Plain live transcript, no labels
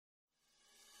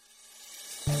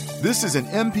This is an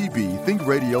MPB Think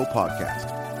Radio podcast.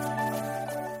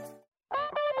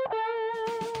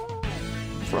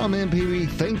 From MPB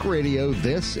Think Radio,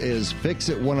 this is Fix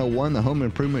It 101, the home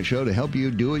improvement show to help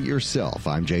you do it yourself.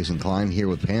 I'm Jason Klein here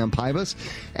with Pam Pybus,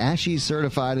 ASHI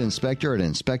certified inspector at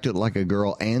Inspect It Like a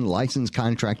Girl, and licensed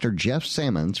contractor Jeff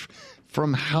Sammons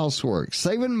from Housework.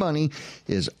 Saving money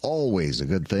is always a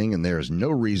good thing, and there's no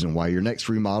reason why your next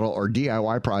remodel or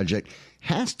DIY project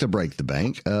has to break the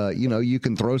bank. You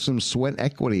can throw some sweat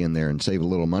equity in there and save a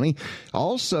little money.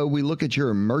 Also, we look at your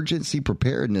emergency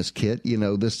preparedness kit.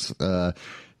 This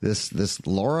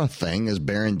Laura thing is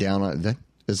bearing down on.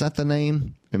 Is that the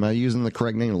name? Am I using the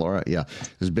correct name, Laura? Yeah,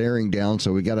 is bearing down.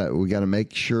 So we gotta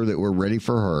make sure that we're ready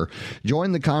for her.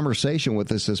 Join the conversation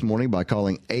with us this morning by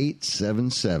calling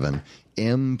 877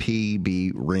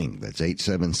 MPB ring. That's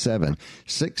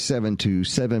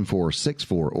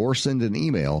 877-672-7464, or send an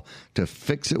email to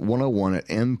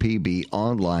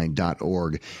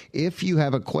fixit101@mpbonline.org. If you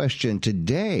have a question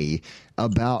today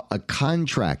about a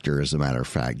contractor, as a matter of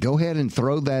fact, go ahead and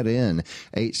throw that in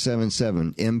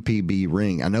 877 MPB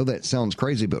ring. I know that sounds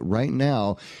crazy, but right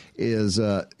now is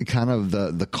kind of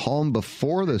the calm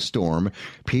before the storm.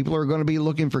 People are going to be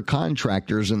looking for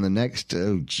contractors in the next,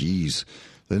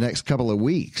 the next couple of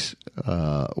weeks.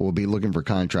 We'll be looking for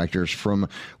contractors from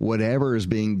whatever is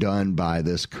being done by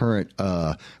this current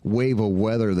wave of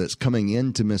weather that's coming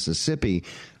into Mississippi.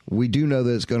 We do know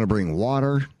that it's going to bring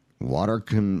water. Water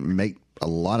can make a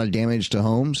lot of damage to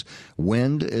homes.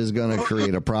 Wind is going to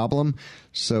create a problem.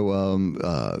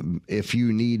 So if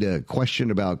you need a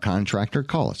question about contractor,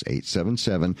 call us,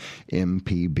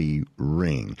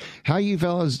 877-MPB-RING. How you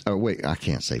fellas, oh, wait, I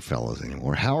can't say fellas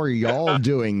anymore. How are y'all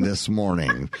doing this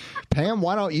morning? Pam,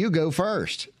 why don't you go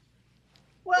first?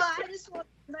 Well, I just want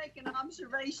to make an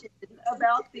observation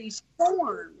about these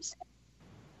storms.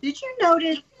 Did you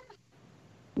notice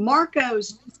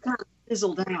Marco's kind of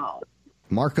fizzled out?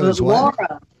 Marco's what?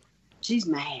 Laura, she's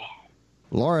mad.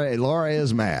 Laura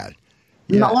is mad.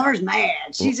 Yeah. Laura's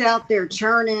mad. She's out there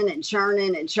churning, and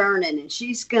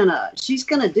she's gonna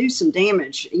do some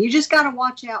damage. You just got to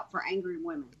watch out for angry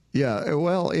women. Yeah,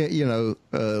 well,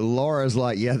 Laura's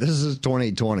like, yeah, this is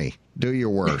 2020. Do your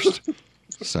worst.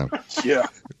 So yeah.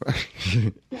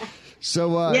 So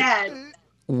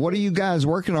what are you guys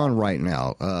working on right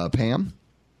now, Pam?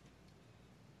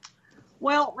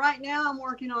 Well, right now I'm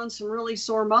working on some really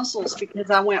sore muscles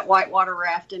because I went whitewater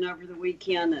rafting over the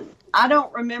weekend, and I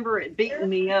don't remember it beating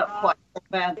me up quite so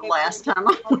bad the last time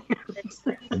I went.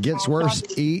 It gets worse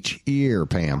each year,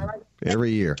 Pam.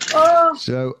 Every year.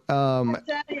 So, I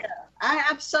tell you,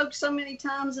 I've soaked so many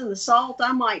times in the salt,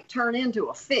 I might turn into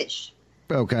a fish.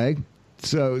 Okay.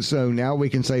 So now we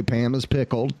can say Pam is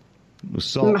pickled with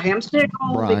salt. Pam's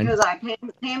pickled brine. because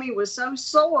Tammy was so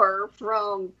sore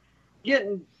from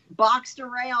getting boxed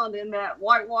around in that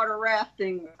whitewater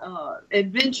rafting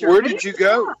adventure. Where did you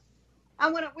go?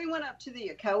 We went up to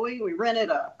the Ocoee. We rented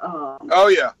a a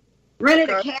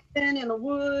cabin in the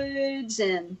woods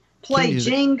and played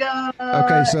Jenga.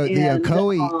 Okay, so the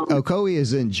Ocoee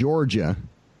is in Georgia,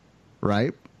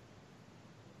 right?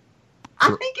 I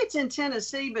think it's in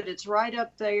Tennessee, but it's right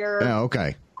up there. Oh,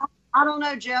 okay. I don't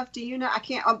know, Jeff. Do you know? I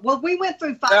can't. Well, we went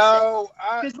through 5 states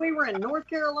because we were in North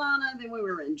Carolina, then we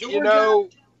were in Georgia.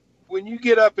 When you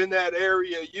get up in that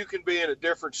area, you can be in a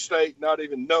different state, not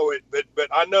even know it, but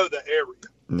I know the area.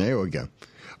 There we go.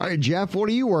 All right, Jeff, what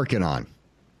are you working on?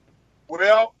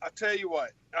 Well, I tell you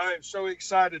what, I am so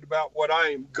excited about what I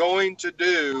am going to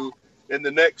do in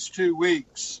the next 2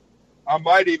 weeks. I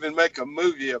might even make a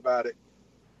movie about it.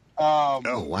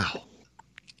 Oh, wow.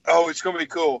 Oh, it's going to be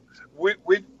cool.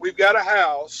 We've got a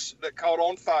house that caught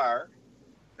on fire,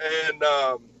 and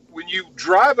when you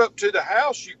drive up to the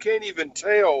house, you can't even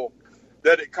tell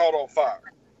that it caught on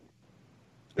fire.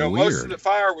 Most of the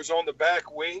fire was on the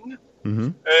back wing,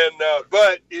 and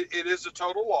but it is a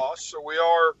total loss. So we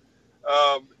are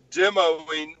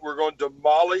demoing. We're going to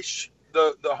demolish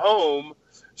the home.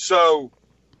 So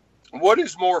what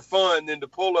is more fun than to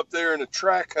pull up there in a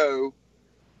track hoe,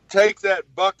 take that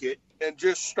bucket, and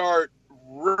just start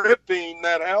ripping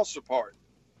that house apart?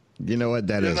 You know what?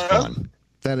 That is fun.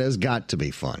 That has got to be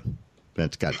fun.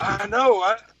 That's got to be fun. I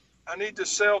know. I need to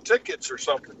sell tickets or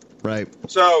something. Right.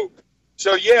 So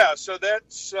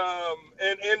that's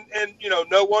and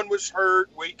no one was hurt.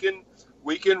 We can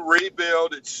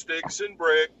rebuild. It's sticks and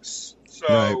bricks. So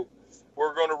right.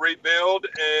 We're going to rebuild,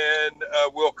 and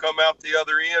we'll come out the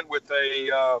other end with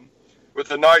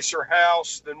a nicer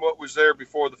house than what was there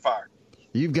before the fire.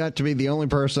 You've got to be the only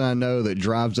person I know that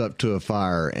drives up to a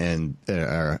fire and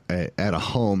at a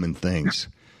home and thinks,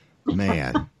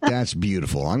 man, that's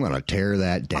beautiful. I'm going to tear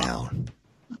that down.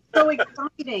 So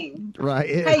exciting. Right.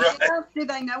 Hey, Jeff, do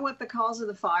they know what the cause of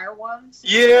the fire was?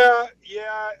 Yeah.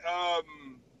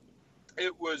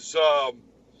 It was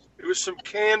some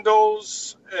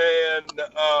candles and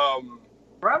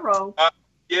Ruh-roh.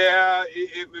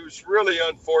 it was really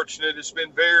unfortunate. It's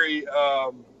been very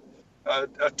a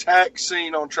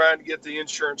taxing on trying to get the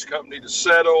insurance company to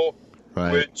settle,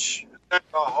 Right. which that's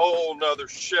a whole nother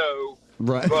show.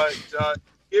 Right. But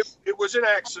it was an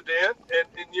accident, and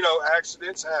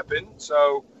accidents happen.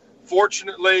 So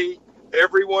fortunately,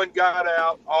 everyone got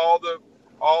out. All the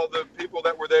people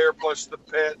that were there, plus the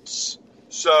pets.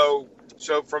 So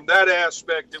from that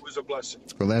aspect, it was a blessing.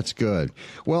 Well, that's good.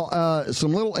 Well,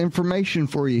 some little information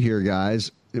for you here,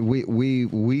 guys.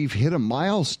 We've hit a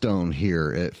milestone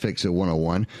here at Fix It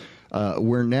 101.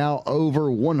 We're now over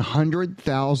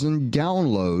 100,000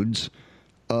 downloads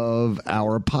of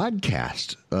our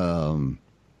podcast.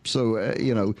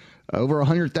 Over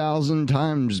 100,000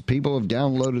 times people have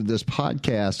downloaded this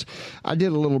podcast. I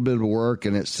did a little bit of work,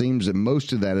 and it seems that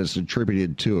most of that is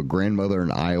attributed to a grandmother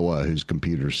in Iowa whose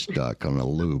computer's stuck on a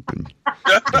loop and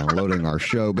downloading our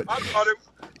show. But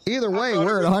either way,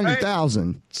 we're at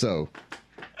 100,000. So,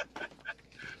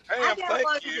 I Pam, thank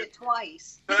downloaded you. it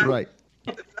twice. right.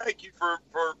 Thank you for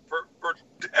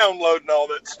downloading all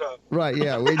that stuff. Right,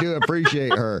 yeah, we do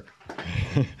appreciate her.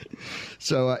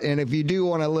 So, and if you do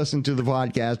want to listen to the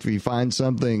podcast, if you find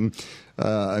something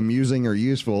amusing or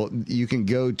useful, you can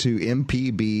go to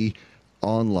mpbonline.org.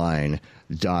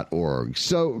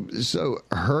 So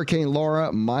Hurricane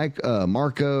Laura,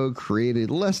 Marco created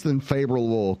less than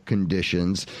favorable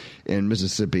conditions in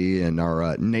Mississippi and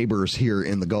our neighbors here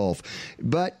in the Gulf.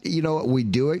 But, we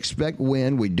do expect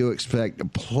wind. We do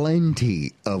expect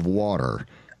plenty of water.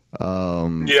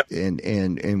 And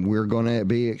we're going to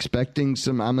be expecting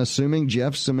I'm assuming,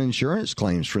 Jeff, some insurance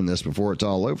claims from this before it's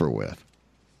all over with.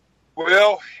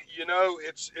 Well,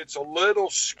 it's a little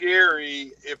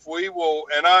scary if we will,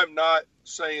 and I'm not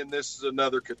saying this is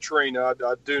another Katrina.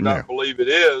 I do not believe it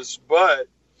is, but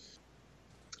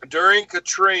during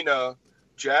Katrina,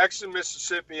 Jackson,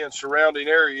 Mississippi and surrounding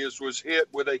areas was hit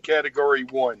with a Category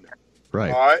 1.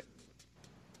 Right. All right.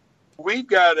 We've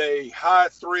got a high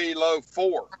 3, low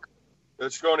 4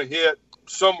 that's going to hit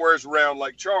somewhere around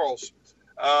Lake Charles.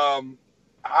 I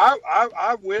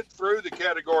went through the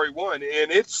Category 1,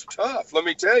 and it's tough, let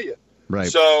me tell you. Right.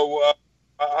 So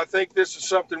I think this is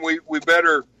something we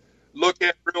better look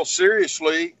at real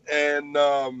seriously, and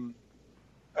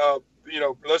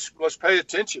let's pay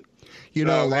attention. A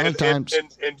lot of times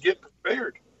and get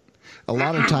prepared. A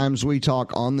lot of times we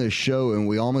talk on this show, and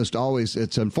we almost always,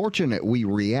 it's unfortunate we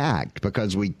react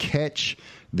because we catch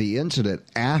the incident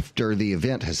after the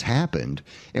event has happened,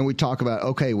 and we talk about,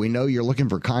 okay, we know you're looking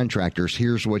for contractors.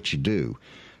 Here's what you do.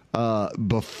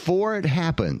 Before it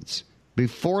happens,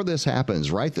 before this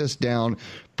happens, write this down,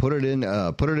 put it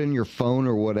in your phone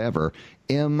or whatever,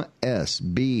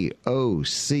 msboc.us.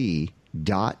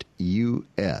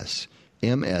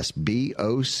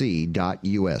 msboc.us.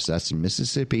 That's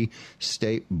Mississippi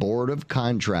State Board of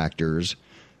Contractors.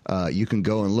 You can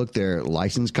go and look there,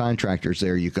 licensed contractors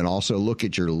there. You can also look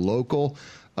at your local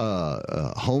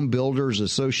home builders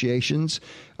associations.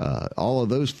 All of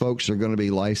those folks are going to be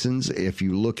licensed. If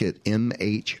you look at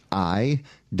mhi.com,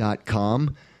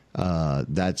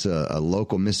 that's a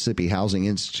local Mississippi Housing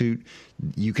Institute.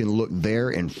 You can look there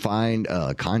and find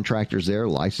contractors there,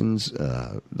 licensed,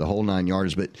 the whole 9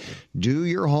 yards. But do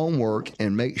your homework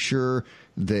and make sure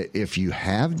that if you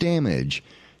have damage,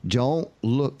 don't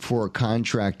look for a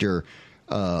contractor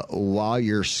while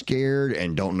you're scared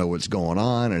and don't know what's going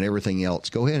on and everything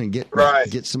else. Go ahead and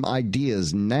get some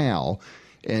ideas now.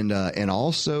 And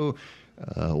also,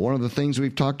 one of the things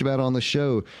we've talked about on the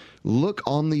show, look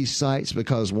on these sites,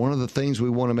 because one of the things we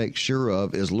want to make sure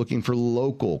of is looking for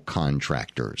local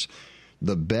contractors.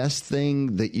 The best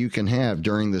thing that you can have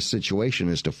during this situation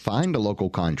is to find a local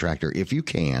contractor if you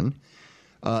can.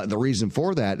 The reason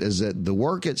for that is that the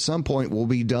work at some point will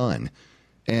be done,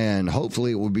 and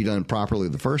hopefully it will be done properly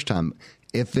the first time.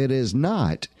 If it is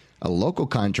not, a local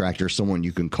contractor is someone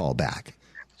you can call back.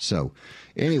 So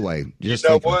anyway, just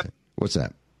think what? What's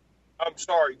that? I'm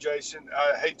sorry, Jason.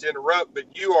 I hate to interrupt,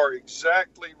 but you are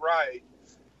exactly right.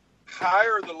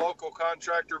 Hire the local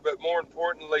contractor, but more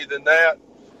importantly than that,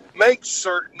 make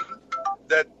certain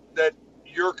that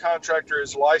your contractor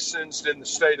is licensed in the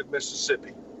state of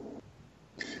Mississippi.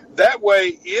 That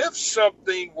way, if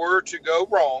something were to go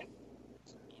wrong,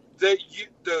 the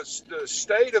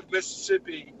state of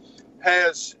Mississippi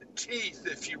has teeth,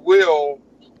 if you will,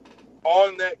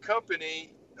 on that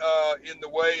company in the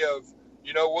way of,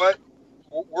 you know what,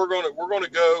 we're going to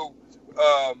go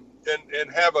and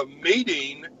have a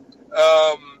meeting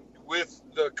with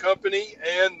the company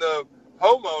and the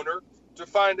homeowner to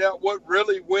find out what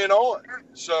really went on.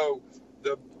 So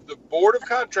the Board of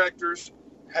Contractors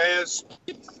has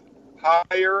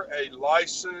hire a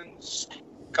licensed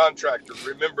contractor.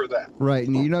 Remember that. Right.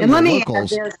 And and let me add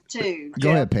this too,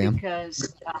 Go Jeff, ahead, Pam.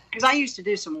 Because I used to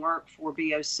do some work for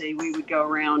BOC. We would go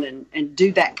around and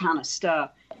do that kind of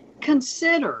stuff.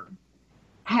 Consider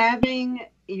having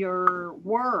your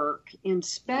work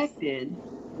inspected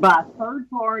by a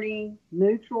third-party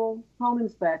neutral home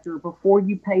inspector before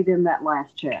you pay them that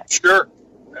last check. Sure.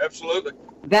 Absolutely.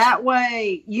 That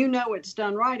way, you know it's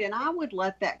done right. And I would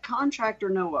let that contractor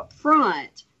know up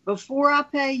front, before I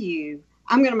pay you,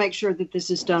 I'm going to make sure that this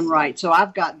is done right. So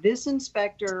I've got this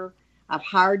inspector. I've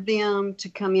hired them to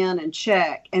come in and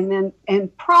check. And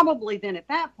probably then at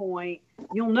that point,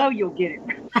 you'll know you'll get it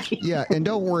right. Yeah, and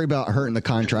don't worry about hurting the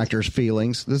contractor's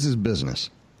feelings. This is business.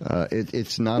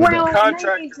 It's not well, about...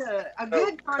 a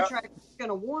good contractor is going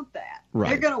to want that. Right.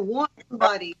 They're going to want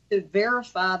somebody to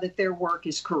verify that their work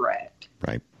is correct.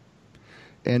 Right.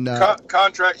 And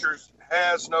contractors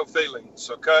has no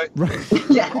feelings, okay? Right.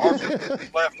 Yeah.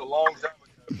 Left a long time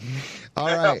ago. All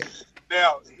right.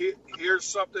 Now, here's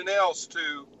something else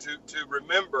to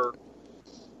remember.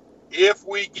 If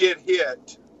we get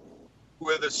hit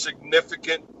with a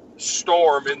significant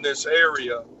storm in this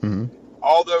area, Mm-hmm.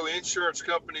 although insurance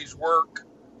companies work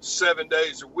 7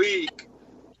 days a week,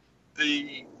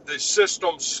 the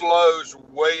system slows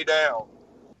way down.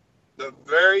 The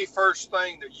very first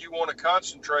thing that you want to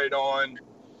concentrate on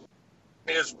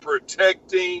is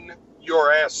protecting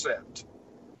your asset.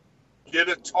 Get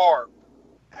a tarp.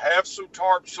 Have some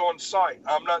tarps on site.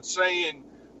 I'm not saying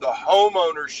the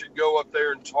homeowner should go up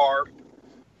there and tarp,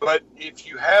 but if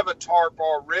you have a tarp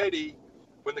already,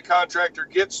 when the contractor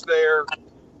gets there,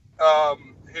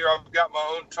 here I've got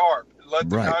my own tarp. Let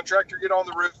the contractor get on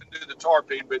the roof and do the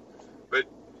tarping, but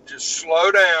just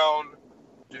slow down.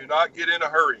 Do not get in a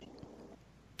hurry.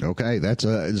 Okay, that's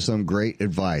some great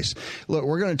advice. Look,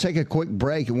 we're going to take a quick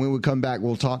break, and when we come back,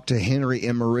 we'll talk to Henry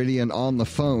and Meridian on the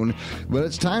phone. But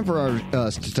it's time for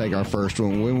us to take our first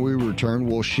one. When we return,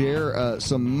 we'll share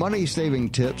some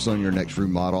money-saving tips on your next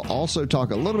remodel. Also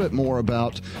talk a little bit more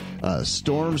about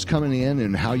storms coming in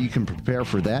and how you can prepare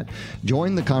for that.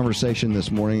 Join the conversation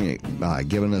this morning by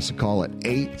giving us a call at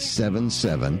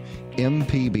 877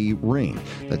 MPB Ring.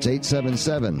 That's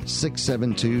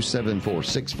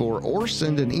 877-672-7464, or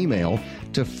send an email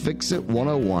to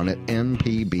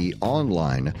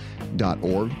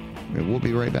fixit101@mpbonline.org. And we'll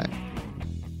be right back.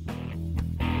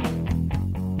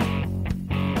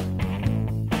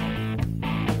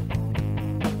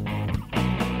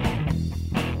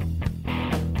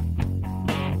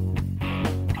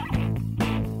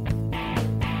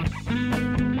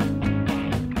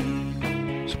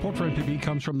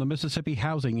 Comes from the Mississippi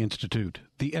Housing Institute,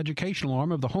 the educational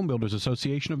arm of the Home Builders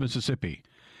Association of Mississippi.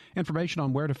 Information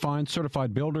on where to find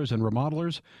certified builders and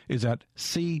remodelers is at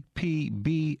cpbms.com.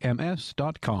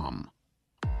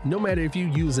 No matter if you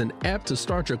use an app to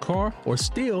start your car or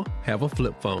still have a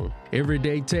flip phone,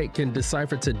 Everyday Tech can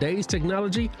decipher today's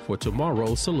technology for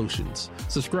tomorrow's solutions.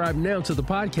 Subscribe now to the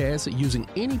podcast using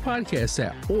any podcast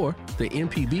app or the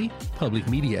MPB Public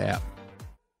Media app.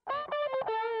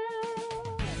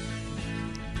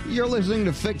 You're listening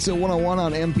to Fix It 101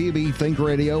 on MPB Think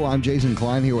Radio. I'm Jason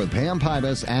Klein here with Pam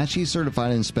Pybus, ASHI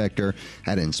certified inspector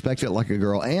at Inspect It Like a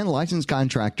Girl, and licensed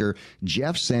contractor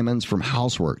Jeff Sammons from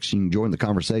Houseworks. You can join the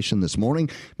conversation this morning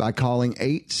by calling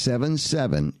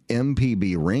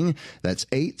 877-MPB-RING. That's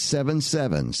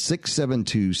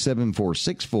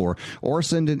 877-672-7464, or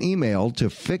send an email to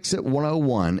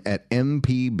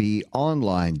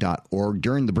fixit101@mpbonline.org.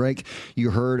 During the break,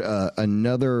 you heard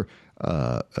another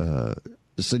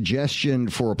suggestion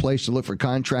for a place to look for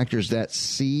contractors. That's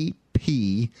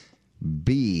cpbms.com.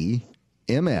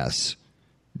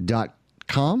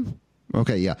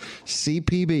 Okay, yeah,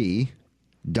 cpb.ms.com.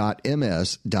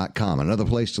 Another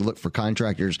place to look for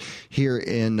contractors here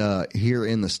in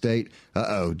the state.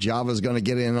 Java's going to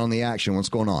get in on the action. What's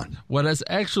going on? Well, that's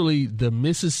actually the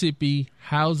Mississippi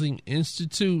Housing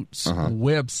Institute's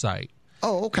website.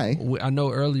 Oh, okay. I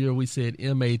know earlier we said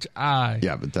MHI.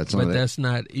 Yeah, but that's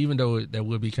not, even though that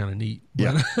would be kind of neat.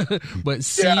 Yeah. But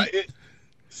CPB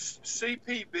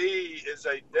is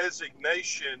a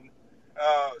designation,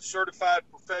 certified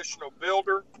professional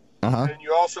builder, and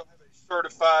you also have a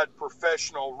certified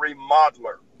professional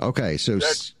remodeler. Okay, so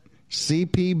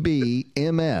cpbms.com.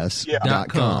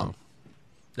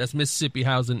 That's Mississippi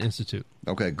Housing Institute.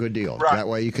 Okay, good deal. Right. That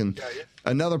way you can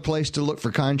another place to look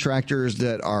for contractors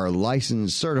that are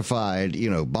licensed, certified,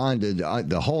 bonded,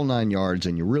 the whole 9 yards,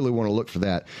 and you really want to look for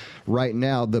that. Right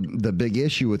now, the big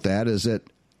issue with that is that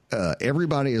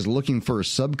everybody is looking for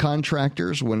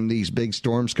subcontractors when these big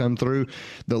storms come through.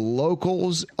 The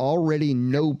locals already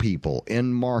know people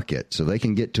in market, so they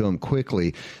can get to them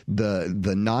quickly.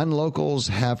 The non-locals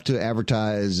have to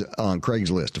advertise on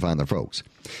Craigslist to find their folks.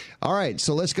 All right,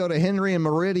 so let's go to Henry and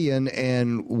Meridian.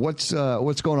 And what's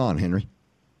going on, Henry?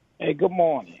 Hey, good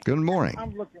morning. Good morning.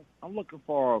 I'm looking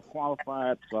for a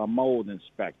qualified mold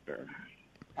inspector.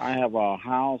 I have a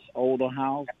older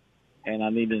house, and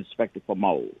I need an inspector for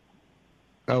mold.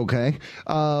 Okay.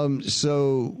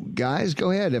 So guys, go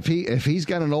ahead. If he's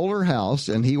got an older house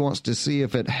and he wants to see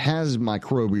if it has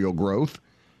microbial growth,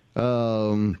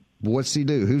 what's he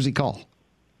do? Who's he call?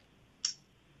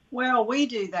 Well, we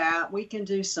do that. We can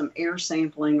do some air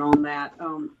sampling on that.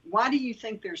 Why do you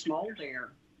think there's mold there,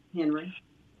 Henry?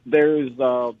 There's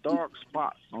dark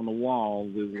spots on the wall.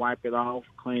 We wipe it off,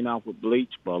 clean off with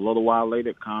bleach, but a little while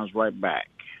later it comes right back.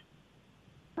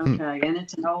 Okay, and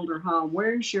it's an older home.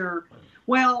 Where's your...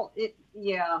 Well,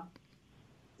 you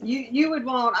would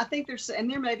want, I think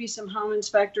and there may be some home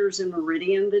inspectors in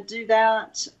Meridian that do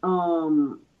that.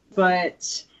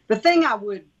 But the thing I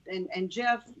would, and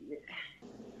Jeff,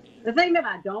 the thing that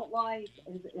I don't like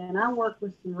is, and I work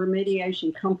with some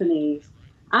remediation companies,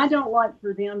 I don't like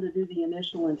for them to do the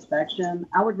initial inspection.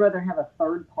 I would rather have a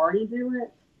third party do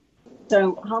it.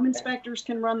 So home inspectors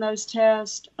can run those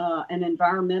tests, and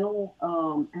environmental.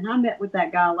 And I met with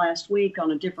that guy last week on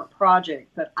a different project,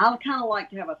 but I kind of like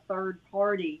to have a third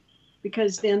party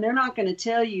because then they're not going to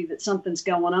tell you that something's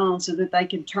going on so that they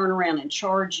can turn around and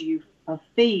charge you a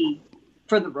fee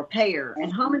for the repair.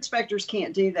 And home inspectors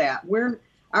can't do that.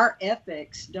 Our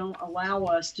ethics don't allow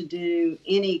us to do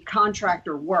any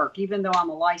contractor work. Even though I'm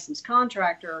a licensed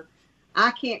contractor,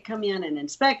 I can't come in and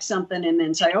inspect something and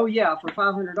then say, oh, yeah, for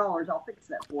 $500, I'll fix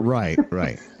that for you. Right.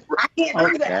 I can't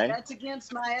do that. That's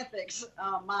against my ethics,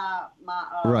 my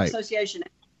association.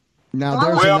 Now,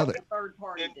 so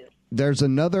there's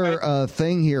another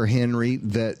thing here, Henry,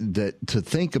 that to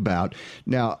think about.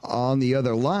 Now, on the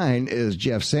other line is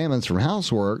Jeff Sammons from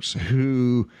Houseworks,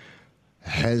 who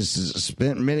has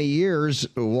spent many years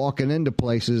walking into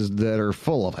places that are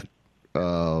full of it.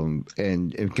 And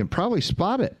can probably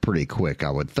spot it pretty quick, I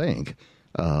would think.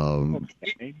 Yeah,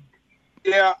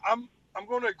 I'm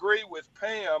going to agree with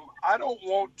Pam. I don't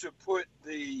want to put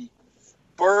the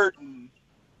burden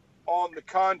on the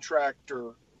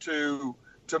contractor to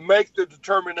make the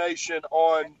determination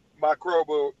on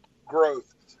microbial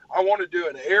growth. I want to do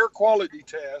an air quality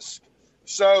test.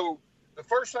 So the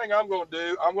first thing I'm going to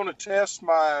do, I'm going to test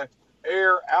my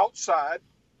air outside,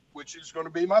 which is going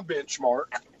to be my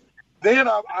benchmark. Then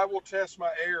I will test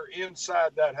my air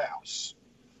inside that house.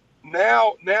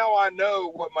 Now I know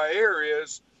what my air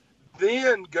is.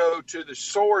 Then go to the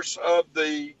source of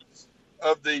the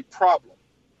problem.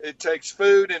 It takes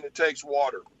food and it takes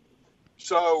water.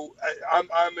 So I'm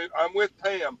with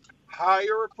Pam.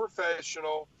 Hire a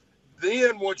professional.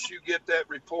 Then once you get that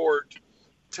report,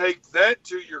 take that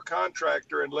to your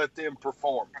contractor and let them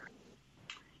perform.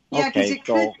 Yeah, because it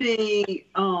could be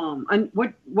and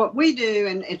what we do,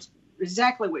 and it's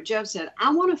exactly what Jeff said.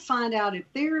 I want to find out if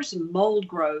there's mold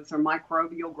growth or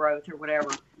microbial growth or whatever.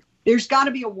 There's got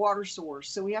to be a water source.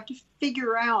 So we have to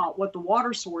figure out what the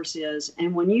water source is.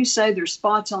 And when you say there's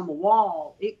spots on the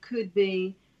wall, it could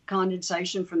be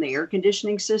condensation from the air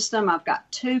conditioning system. I've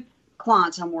got 2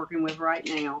 clients I'm working with right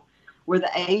now where the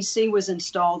AC was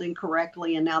installed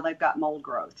incorrectly and now they've got mold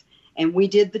growth. And we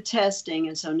did the testing.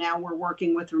 And so now we're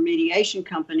working with remediation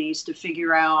companies to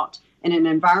figure out, and an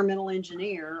environmental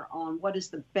engineer, on what is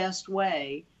the best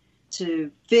way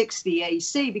to fix the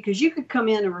AC, because you could come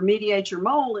in and remediate your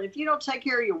mold, and if you don't take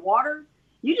care of your water,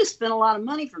 you just spend a lot of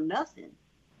money for nothing.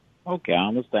 Okay, I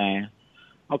understand.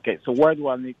 Okay, so where do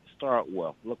I need to start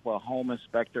with? Look for a home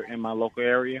inspector in my local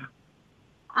area?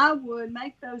 I would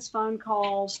make those phone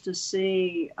calls to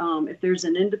see if there's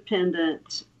an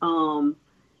independent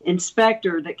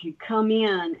inspector that could come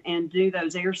in and do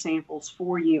those air samples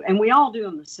for you. And we all do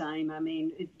them the same. I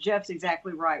mean, Jeff's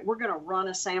exactly right. We're going to run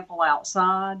a sample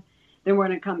outside. Then we're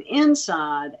going to come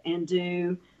inside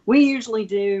and we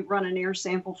usually run an air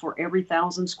sample for every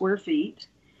 1,000 square feet.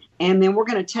 And then we're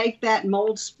going to take that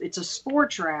mold, it's a spore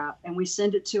trap, and we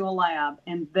send it to a lab.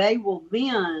 And they will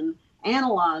then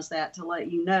analyze that to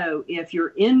let you know if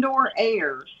your indoor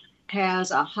air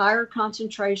has a higher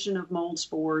concentration of mold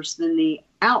spores than the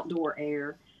outdoor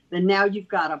air, then now you've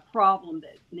got a problem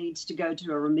that needs to go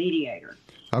to a remediator.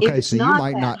 Okay, if it's so you not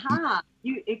might that not. high,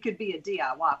 it could be a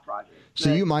DIY project.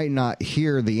 So you might not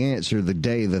hear the answer the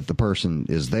day that the person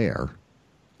is there.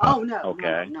 Oh, no.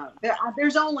 Okay. No.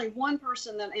 There's only one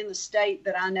person that in the state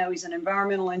that I know. He's an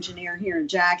environmental engineer here in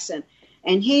Jackson,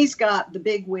 and he's got the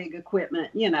big wig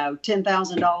equipment,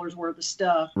 $10,000 worth of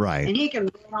stuff. Right. And he can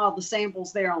run all the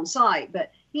samples there on site,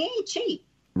 but he ain't cheap.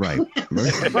 Right. Okay.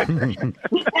 He's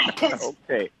got to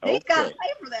pay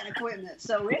for that equipment.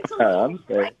 So it's a little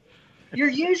You're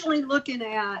usually looking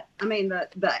at,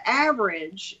 the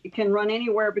average can run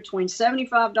anywhere between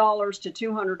 $75 to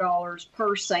 $200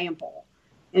 per sample.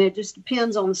 And it just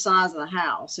depends on the size of the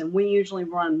house. And we usually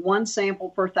run one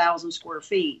sample per 1,000 square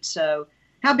feet. So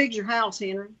how big's your house,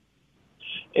 Henry?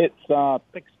 It's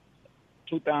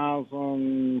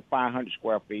 2,500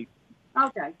 square feet.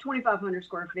 Okay, 2,500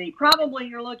 square feet. Probably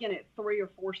you're looking at 3 or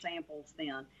 4 samples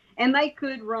then. And they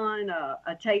could run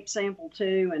a tape sample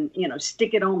too and,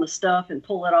 stick it on the stuff and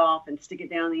pull it off and stick it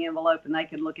down the envelope, and they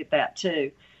could look at that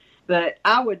too. But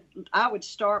I would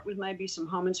start with maybe some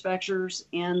home inspectors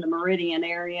in the Meridian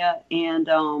area and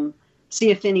see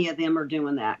if any of them are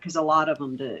doing that, because a lot of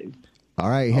them do. All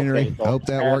right, Henry. Okay, so hope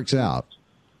that works out.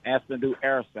 Ask them to do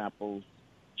air samples,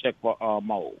 check for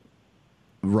mold.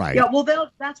 Right. Yeah, well,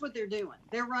 that's what they're doing.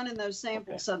 They're running those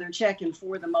samples, so they're checking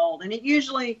for the mold. And it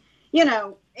usually,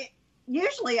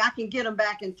 usually I can get them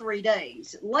back in 3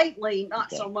 days. Lately,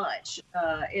 not so much.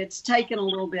 It's taken a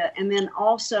little bit. And then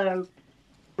also,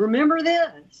 remember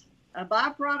this, a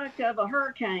byproduct of a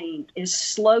hurricane is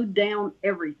slowed down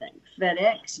everything.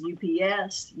 FedEx,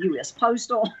 UPS, U.S.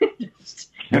 Postal.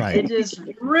 It just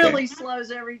really slows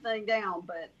everything down.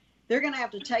 But they're going to have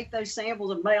to take those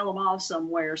samples and mail them off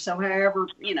somewhere. So however,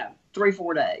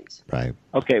 3-4 days. Right.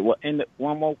 Okay, well,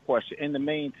 one more question. In the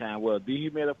meantime, will a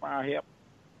dehumidifier help?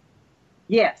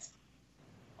 Yes.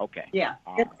 Okay. Yeah,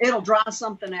 it'll dry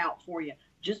something out for you.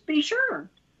 Just be sure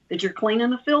that you're cleaning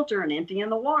the filter and emptying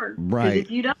the water. Right. Because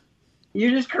if you don't,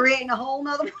 you're just creating a whole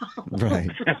nother problem. Right.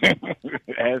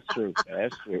 That's true.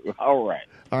 All right.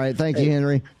 All right. Thank you,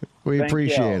 Henry. We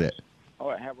appreciate it.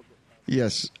 All right. Have a good.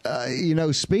 Yes.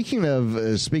 Speaking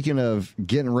of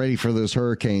getting ready for those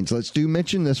hurricanes, let's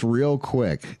mention this real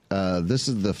quick. This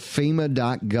is the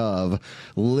FEMA.gov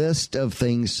list of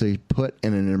things to put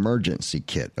in an emergency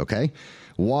kit. Okay.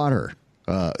 Water.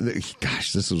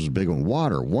 This was a big one.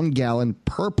 Water, 1 gallon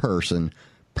per person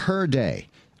per day.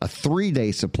 A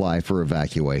 3-day supply for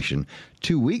evacuation.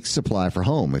 2 weeks supply for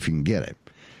home if you can get it.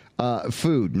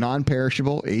 Food,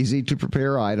 non-perishable, easy to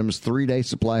prepare items, 3-day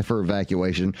supply for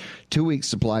evacuation, 2 weeks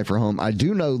supply for home. I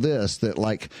do know this, that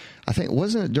I think,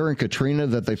 wasn't it during Katrina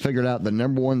that they figured out the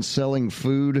number one selling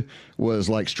food was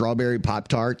like strawberry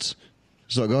Pop-Tarts?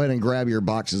 So go ahead and grab your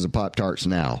boxes of Pop-Tarts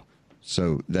now.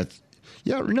 So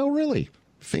really.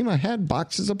 FEMA had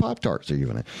boxes of Pop-Tarts they're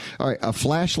giving it. All right, a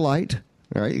flashlight.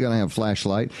 All right, you're going to have a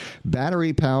flashlight.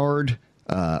 Battery-powered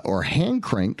or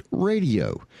hand-cranked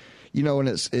radio. And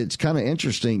it's kind of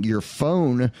interesting. Your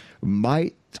phone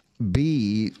might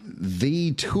be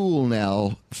the tool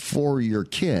now for your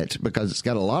kit because it's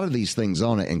got a lot of these things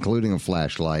on it, including a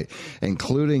flashlight,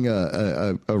 including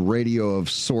a radio of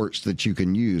sorts that you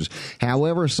can use.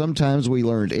 However, sometimes we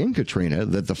learned in Katrina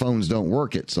that the phones don't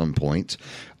work at some point.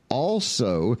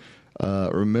 Also,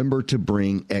 remember to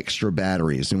bring extra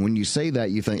batteries. And when you say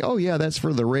that, you think, oh, yeah, that's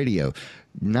for the radio.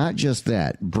 Not just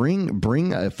that.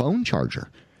 Bring a phone charger.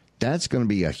 That's going to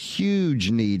be a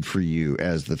huge need for you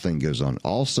as the thing goes on.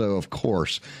 Also, of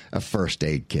course, a first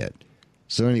aid kit.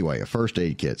 So anyway, a first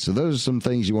aid kit. So those are some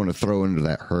things you want to throw into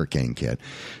that hurricane kit.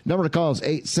 Number to call is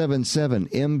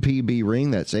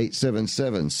 877-MPB-RING. That's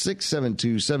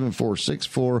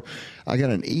 877-672-7464. I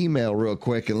got an email real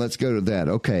quick, and let's go to that.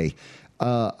 Okay.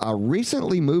 I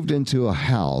recently moved into a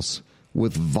house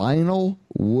with vinyl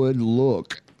wood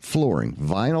look flooring.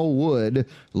 Vinyl wood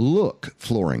look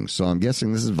flooring. So I'm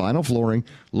guessing this is vinyl flooring.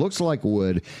 Looks like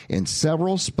wood. In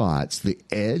several spots, the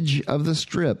edge of the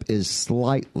strip is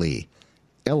slightly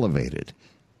elevated.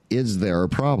 Is there a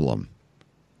problem?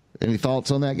 Any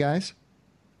thoughts on that, guys?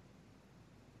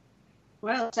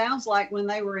 Well, it sounds like when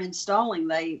they were installing,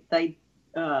 they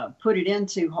put it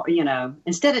into,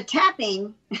 instead of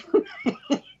tapping,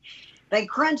 they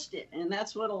crunched it, and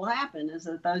that's what will happen is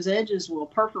that those edges will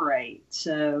perforate.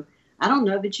 So I don't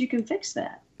know that you can fix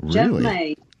that. Really? Jeff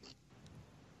may.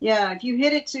 Yeah, if you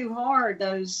hit it too hard,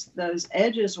 those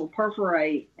edges will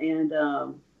perforate, and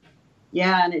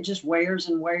and it just wears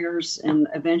and wears, and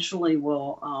eventually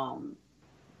will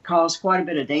cause quite a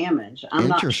bit of damage. I'm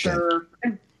not sure.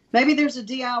 Maybe there's a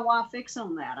DIY fix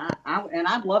on that. And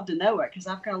I'd love to know it because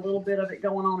I've got a little bit of it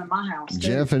going on in my house, too.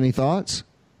 Jeff, any thoughts?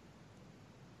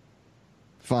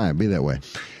 Fine, be that way.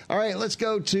 All right, let's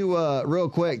go to, real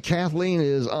quick, Kathleen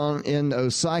is in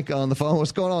Osaka on the phone.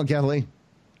 What's going on, Kathleen?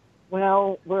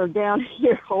 Well, we're down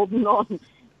here holding on,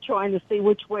 trying to see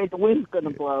which way the wind's going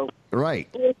to blow. Right.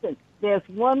 Listen, there's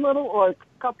one little or a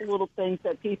couple little things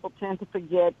that people tend to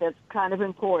forget that's kind of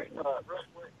important.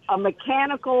 A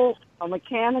mechanical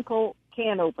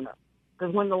can opener.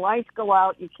 Because when the lights go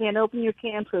out, you can't open your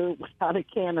canned food without a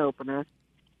can opener.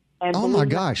 And oh, my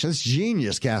gosh, that's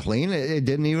genius, Kathleen. It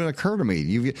didn't even occur to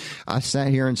me. I sat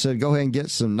here and said, go ahead and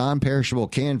get some non-perishable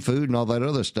canned food and all that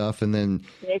other stuff, and then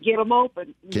can't get them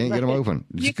open. Can't get them open.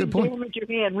 It's you a good can point. damage your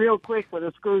hand real quick with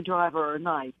a screwdriver or a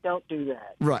knife. Don't do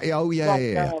that. Right. Oh,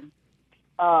 yeah.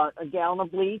 A gallon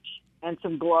of bleach and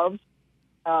some gloves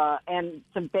and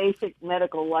some basic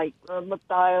medical like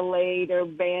methylate or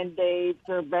Band-Aids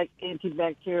or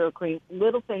antibacterial cream,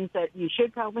 little things that you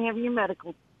should probably have in your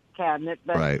medical cabinet,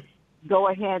 but right. Go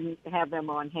ahead and have them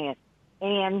on hand.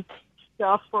 And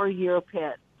stuff for your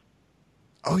pets.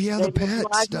 Oh, yeah, the pet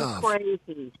stuff.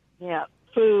 Crazy. Yeah,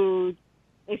 food.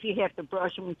 If you have to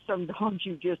brush them, some dogs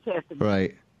you just have to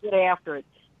get after it.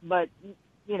 But,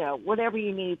 you know, whatever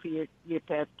you need for your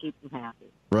pets, keep them happy.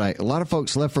 Right. A lot of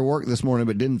folks left for work this morning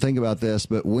but didn't think about this.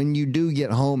 But when you do get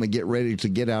home and get ready to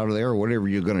get out of there or whatever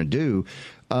you're going to do,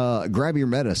 grab your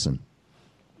medicine.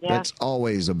 Yeah. That's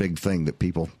always a big thing that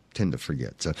people tend to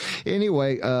forget. So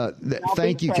anyway,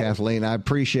 thank you, Kathleen. I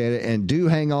appreciate it. And do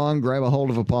hang on, grab a hold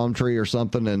of a palm tree or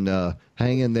something and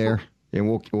hang in there.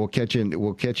 And we'll catch you.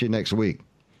 We'll catch you next week.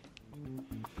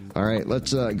 All right,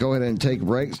 let's go ahead and take a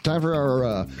break. It's time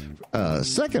for our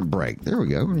second break. There we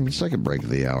go. Second break of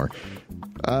the hour.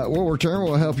 We'll return.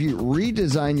 We'll help you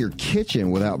redesign your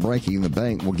kitchen without breaking the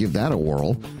bank. We'll give that a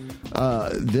whirl.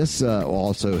 This will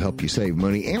also help you save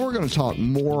money. And we're going to talk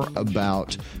more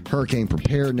about hurricane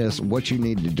preparedness, what you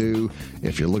need to do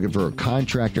if you're looking for a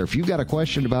contractor. If you've got a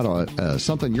question about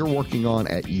something you're working on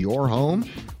at your home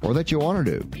or that you want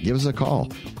to do, give us a call.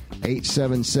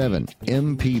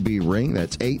 877-MPB-RING.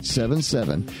 That's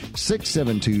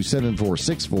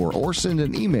 877-672-7464. Or send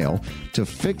an email to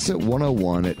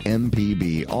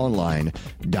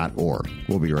fixit101@mpbonline.org.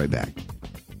 We'll be right back.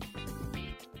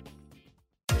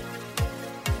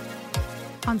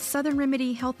 On Southern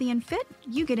Remedy Healthy and Fit,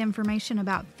 you get information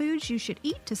about foods you should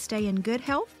eat to stay in good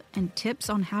health and tips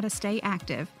on how to stay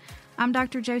active. I'm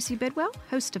Dr. Josie Bidwell,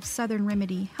 host of Southern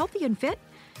Remedy Healthy and Fit,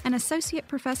 an associate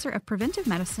professor of preventive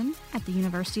medicine at the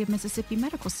University of Mississippi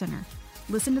Medical Center.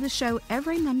 Listen to the show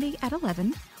every Monday at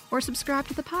 11 or subscribe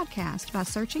to the podcast by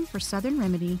searching for Southern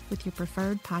Remedy with your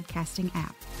preferred podcasting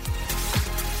app.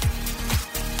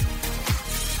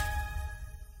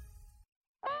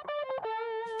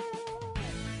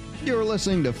 You're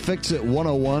listening to Fix It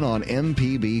 101 on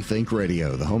MPB Think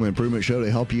Radio, the home improvement show to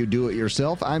help you do it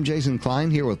yourself. I'm Jason Klein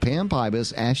here with Pam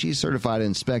Pybus, ASHI certified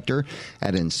inspector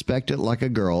at Inspect It Like a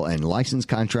Girl, and licensed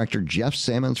contractor Jeff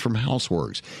Sammons from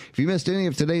Houseworks. If you missed any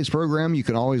of today's program, you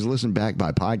can always listen back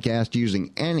by podcast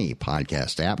using any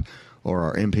podcast app or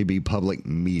our MPB Public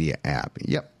Media app.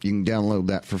 Yep, you can download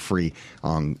that for free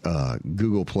on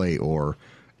Google Play or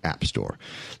App Store.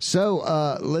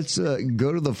 So let's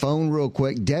go to the phone real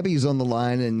quick. Debbie's on the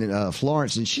line in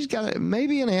Florence, and she's got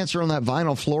maybe an answer on that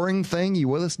vinyl flooring thing. You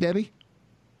with us, Debbie?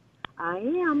 I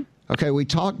am. Okay, we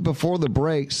talked before the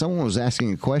break. Someone was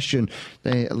asking a question.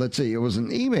 Let's see, it was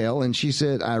an email, and she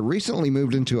said, I recently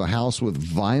moved into a house with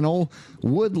vinyl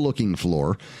wood-looking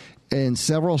floor. In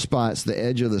several spots, the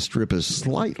edge of the strip is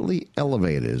slightly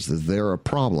elevated. Is there a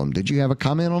problem? Did you have a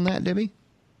comment on that, Debbie?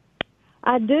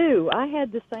 I do. I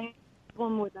had the same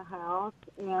problem with the house,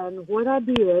 and what I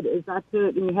did is I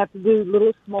took, and you have to do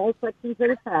little small sections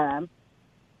at a time,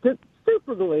 took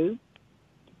super glue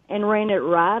and ran it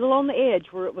right along the edge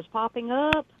where it was popping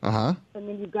up, and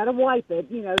then you've got to wipe it,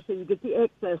 so you get the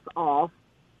excess off,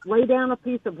 lay down a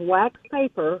piece of wax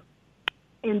paper,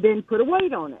 and then put a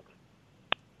weight on it.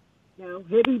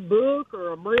 Heavy book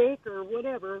or a brick or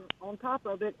whatever on top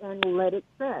of it and let it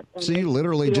set. And so you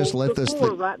literally just let this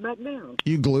thing right back down.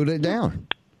 You glued it down.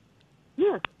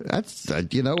 Yes. That's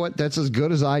you know what? That's as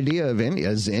good as idea of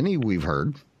any we've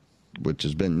heard, which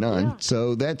has been none. Yeah.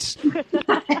 So that's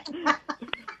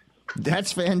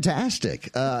that's fantastic.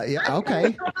 Yeah.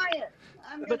 Okay.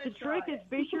 But the trick is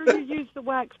be sure you use the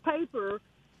wax paper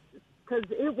because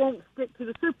it won't stick to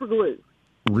the super glue.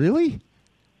 Really?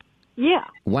 Yeah.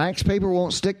 Wax paper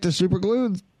won't stick to super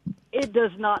glue? It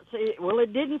does not. Well,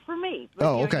 it didn't for me. But,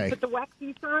 okay. You put the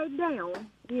waxy side down,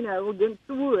 against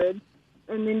the wood,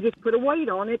 and then just put a weight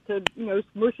on it to,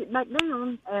 smush it back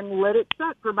down and let it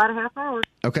set for about a half hour.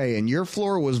 Okay, and your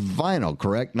floor was vinyl,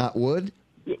 correct? Not wood?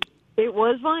 It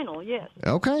was vinyl, yes.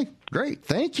 Okay, great.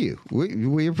 Thank you.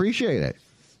 We appreciate it.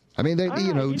 I mean,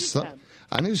 anytime.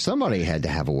 I knew somebody had to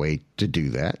have a way to do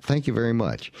that. Thank you very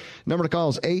much. Number to call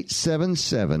is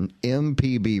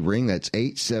 877-MPB-RING. That's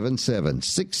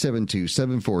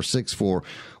 877-672-7464.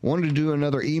 Wanted to do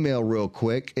another email real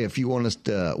quick. If you want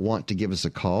to give us a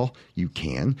call, you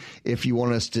can. If you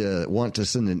want to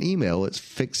send an email, it's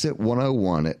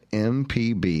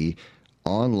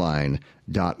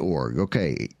fixit101@mpbonline.org.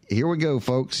 Okay, here we go,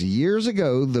 folks. Years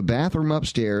ago, the bathroom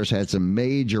upstairs had some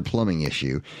major plumbing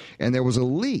issue, and there was a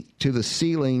leak to the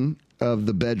ceiling of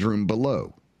the bedroom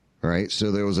below. All right,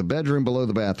 so there was a bedroom below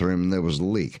the bathroom, and there was a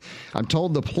leak. I'm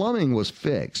told the plumbing was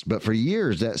fixed, but for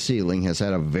years that ceiling has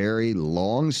had a very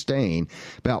long stain,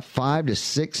 about 5 to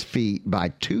 6 feet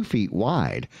by 2 feet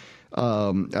wide.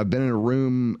 I've been in the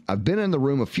room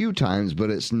a few times, but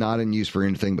it's not in use for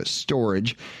anything but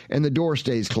storage, and the door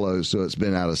stays closed, so it's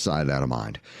been out of sight, out of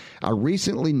mind. I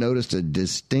recently noticed a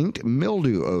distinct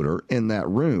mildew odor in that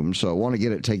room, so I want to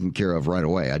get it taken care of right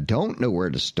away. I don't know where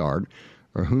to start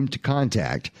or whom to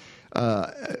contact.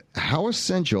 How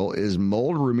essential is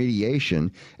mold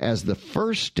remediation as the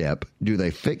first step? Do they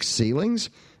fix ceilings?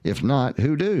 If not,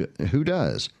 who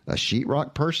does? A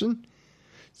sheetrock person?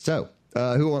 So,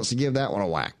 who wants to give that one a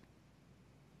whack?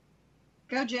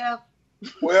 Go, Jeff.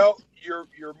 Well, your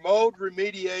mold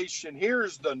remediation,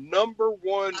 here's the number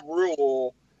one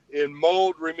rule in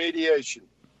mold remediation.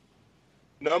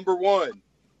 Number one,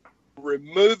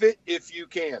 remove it if you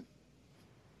can.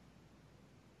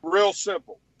 Real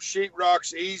simple.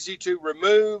 Sheetrock's easy to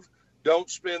remove. Don't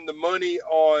spend the money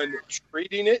on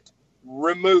treating it.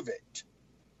 Remove it.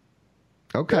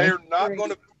 Okay. They're not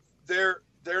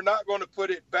going to put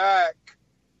it back.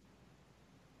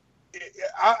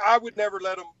 I would never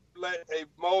let a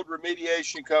mold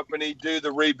remediation company do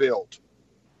the rebuild.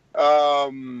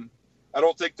 I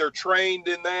don't think they're trained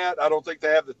in that. I don't think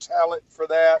they have the talent for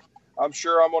that. I'm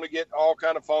sure I'm going to get all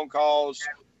kind of phone calls.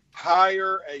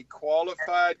 Hire a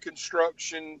qualified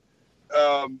construction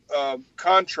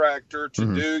contractor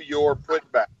to do your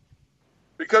putback,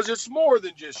 because it's more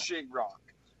than just sheetrock.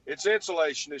 It's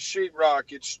insulation, it's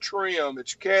sheetrock, it's trim,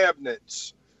 it's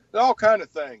cabinets, all kind of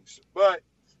things. But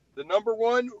the number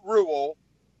one rule,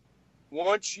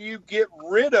 once you get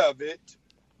rid of it,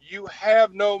 you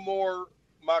have no more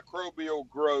microbial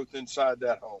growth inside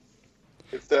that home,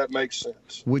 if that makes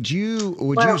sense. Would you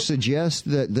suggest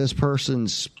that this person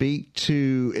speak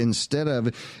to, instead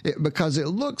of, because it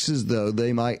looks as though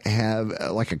they might have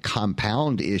like a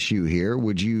compound issue here,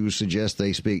 would you suggest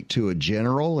they speak to a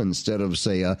general instead of,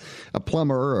 say, a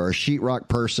plumber or a sheetrock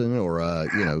person or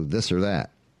this or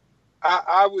that?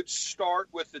 I would start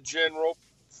with the general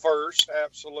first,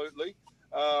 absolutely.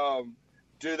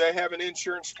 Do they have an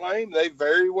insurance claim? They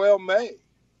very well may.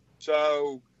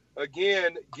 So,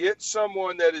 again, get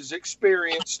someone that is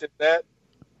experienced in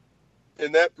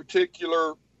that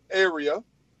particular area,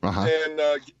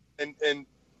 and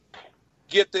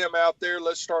get them out there.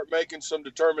 Let's start making some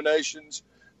determinations.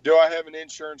 Do I have an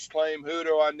insurance claim? Who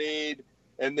do I need?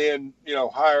 And then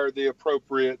hire the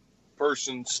appropriate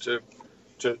persons to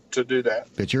do that.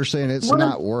 But you're saying it's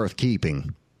not worth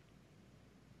keeping.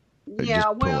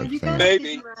 Yeah, well, you got to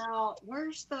figure out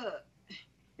where's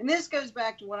and this goes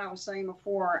back to what I was saying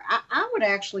before. I would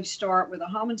actually start with a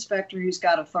home inspector who's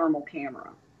got a thermal camera,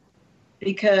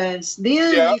 because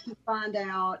then you can find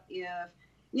out if,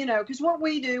 because what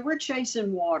we do, we're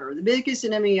chasing water. The biggest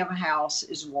enemy of a house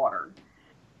is water.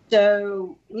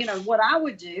 So, what I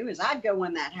would do is I'd go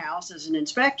in that house as an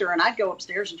inspector, and I'd go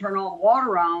upstairs and turn all the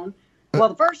water on. Well,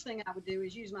 the first thing I would do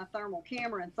is use my thermal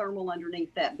camera and thermal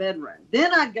underneath that bedroom.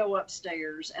 Then I'd go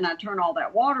upstairs and I'd turn all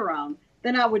that water on.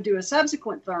 Then I would do a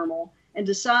subsequent thermal and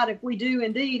decide if we do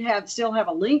indeed still have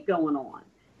a leak going on.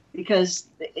 Because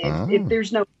if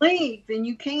there's no leak, then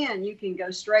you can go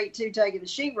straight to taking the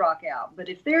sheetrock out. But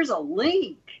if there's a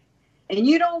leak and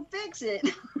you don't fix it,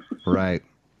 right,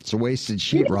 it's a wasted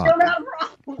sheetrock. You still got a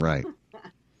problem. Right.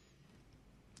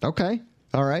 Okay.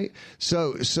 All right.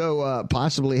 So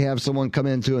possibly have someone come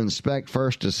in to inspect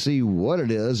first to see what it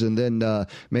is, and then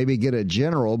maybe get a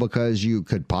general, because you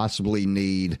could possibly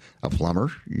need a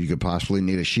plumber. You could possibly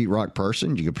need a sheetrock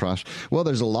person.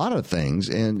 There's a lot of things,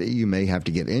 and you may have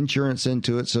to get insurance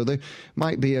into it. So there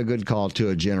might be a good call to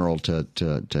a general to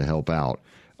help out.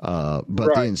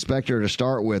 But the inspector to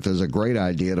start with is a great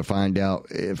idea to find out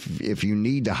if you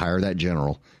need to hire that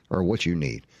general or what you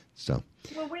need. So.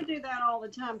 Well, we do that all the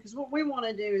time, because what we want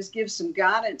to do is give some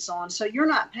guidance on, so you're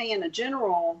not paying a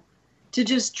general to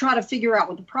just try to figure out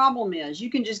what the problem is. You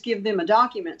can just give them a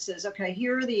document that says, okay,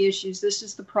 here are the issues. This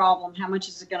is the problem. How much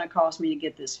is it going to cost me to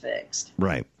get this fixed?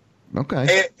 Right.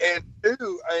 Okay.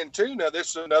 And two, now this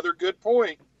is another good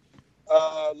point.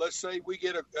 Let's say we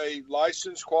get a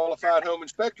licensed, qualified home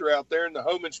inspector out there, and the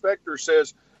home inspector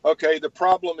says, okay, the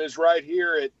problem is right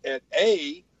here at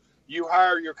A. You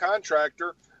hire your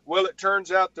contractor. Well, it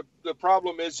turns out the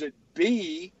problem is at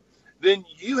B. Then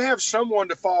you have someone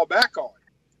to fall back on.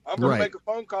 I'm going to make a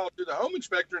phone call to the home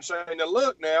inspector and say, now,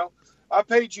 look, now, I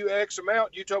paid you X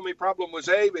amount. You told me problem was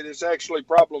A, but it's actually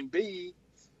problem B.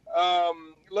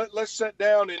 Let's sit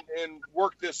down and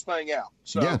work this thing out.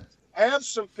 So have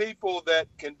some people that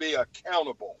can be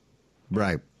accountable.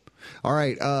 Right. All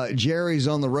right. Jerry's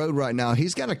on the road right now.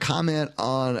 He's got a comment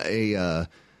on a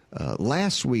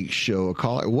last week's show. A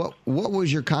caller. What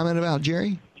was your comment about,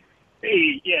 Jerry?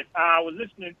 Hey, yes, I was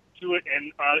listening to it,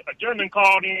 and a gentleman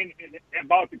called in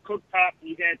about the cooktop.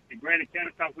 He had the granite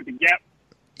countertop with the gap.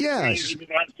 Yes.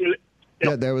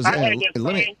 Yeah, there was.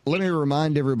 Let me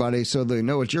remind everybody so they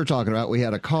know what you're talking about. We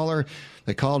had a caller.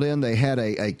 They called in. They had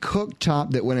a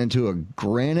cooktop that went into a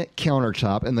granite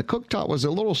countertop, and the cooktop was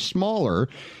a little smaller.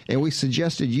 And we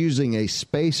suggested using a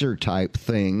spacer type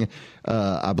thing.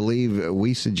 I believe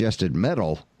we suggested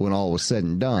metal when all was said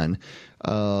and done.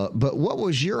 But what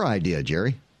was your idea,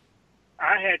 Jerry?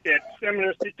 I had that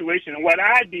similar situation. And what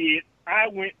I did, I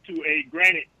went to a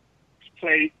granite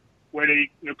place where they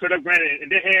cut up granite,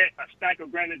 and they had a stack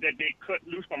of granite that they cut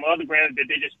loose from other granite that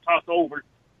they just tossed over.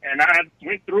 And I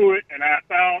went through it, and I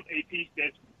found a piece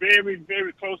that's very,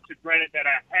 very close to granite that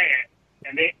I had.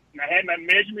 And I had my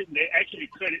measurement, and they actually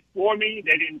cut it for me.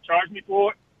 They didn't charge me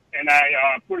for it. And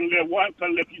I put a little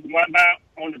piece of one mount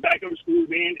on the back of the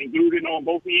screws in and glued it on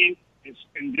both ends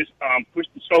and just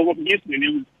pushed the stove up against it,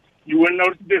 and you wouldn't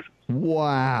notice the difference.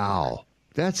 Wow.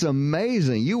 That's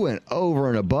amazing. You went over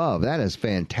and above. That is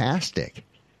fantastic.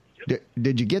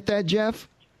 Did you get that, Jeff?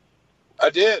 I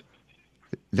did.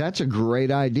 That's a great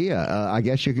idea. I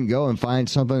guess you can go and find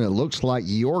something that looks like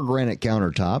your granite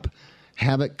countertop,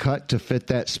 have it cut to fit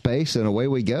that space, and away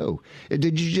we go.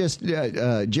 Did you just,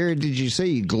 Jerry, did you say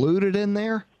you glued it in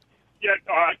there? Yeah,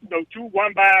 two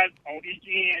 1x on each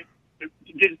end to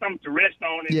get something to rest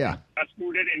on. And I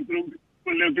screwed it and put a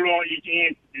little glue on each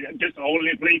end just to hold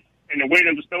it in place. And the weight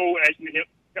of the stove actually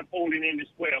kept holding in as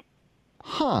well.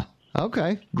 Huh.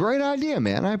 Okay. Great idea,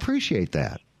 man. I appreciate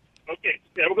that. Okay.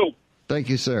 There we go. Thank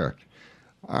you, sir.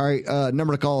 All right.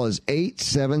 Number to call is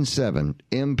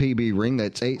 877-MPB-RING.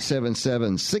 That's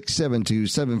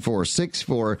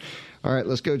 877-672-7464. All right.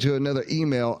 Let's go to another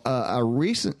email. I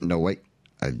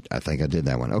think I did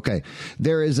that one. Okay.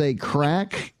 There is a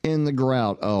crack in the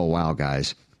grout. Oh, wow,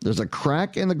 guys. There's a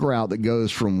crack in the grout that goes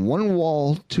from one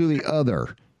wall to the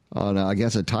other on, I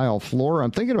guess, a tile floor.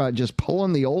 I'm thinking about just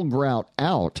pulling the old grout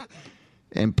out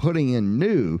and putting in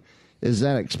new. Is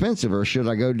that expensive, or should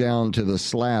I go down to the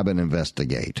slab and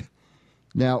investigate?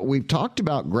 Now, we've talked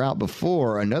about grout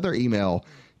before. Another email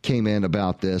came in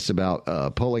about this, about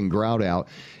pulling grout out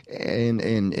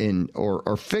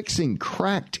or fixing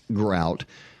cracked grout.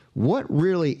 What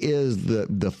really is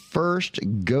the first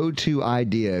go-to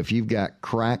idea if you've got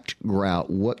cracked grout?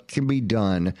 What can be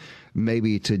done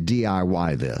maybe to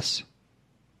DIY this?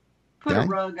 Put a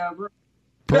rug over it.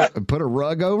 Put a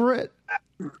rug over it?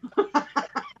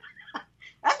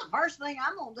 That's the first thing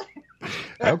I'm going to do.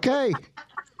 Okay.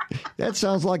 That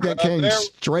sounds like that came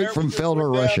straight from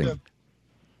Felder Rushing.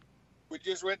 We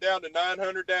just went down to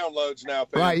 900 downloads now,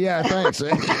 Pete. Right, yeah, thanks. We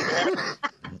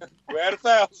had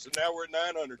 1,000. Now we're at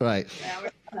 900. Right.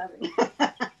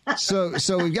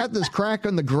 So we've got this crack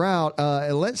on the grout.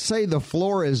 Let's say the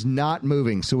floor is not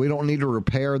moving, so we don't need to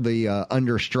repair the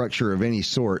understructure of any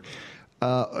sort.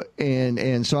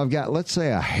 And so I've got, let's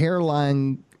say, a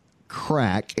hairline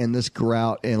crack in this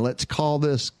grout, and let's call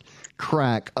this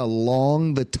crack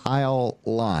along the tile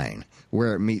line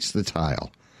where it meets the tile.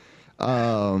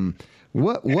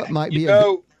 What might be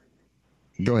go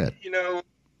ahead.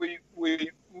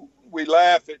 We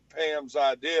laugh at Pam's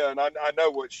idea, and I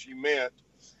know what she meant.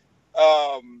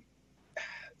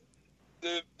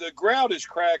 The grout is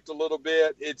cracked a little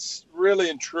bit. It's really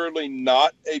and truly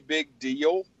not a big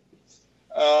deal.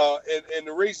 And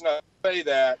the reason I say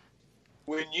that,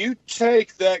 when you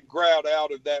take that grout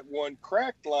out of that one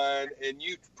cracked line and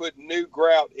you put new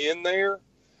grout in there,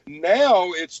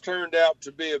 now it's turned out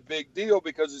to be a big deal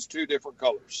because it's two different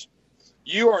colors.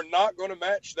 You are not going to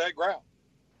match that grout.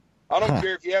 I don't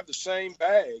care if you have the same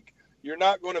bag. You're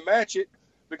not going to match it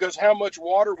because how much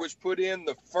water was put in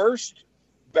the first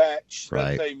batch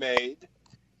that they made.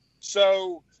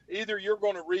 So either you're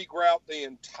going to regrout the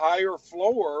entire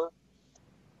floor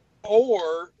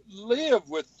or live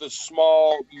with the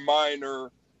small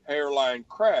minor hairline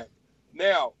crack.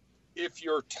 Now, if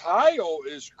your tile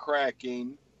is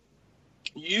cracking,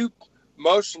 you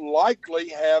most likely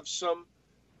have some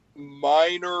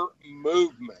minor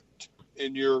movement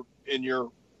in your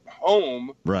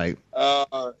home. Right.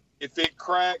 If it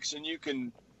cracks and you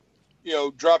can,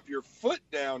 drop your foot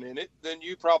down in it, then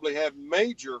you probably have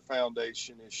major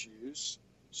foundation issues.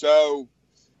 So,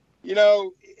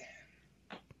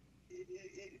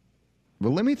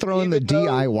 well, let me throw in the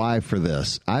DIY for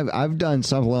this. I've done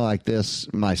something like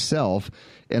this myself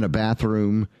in a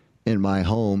bathroom in my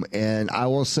home, and I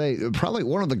will say probably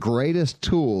one of the greatest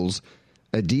tools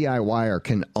a DIYer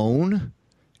can own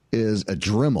is a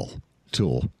Dremel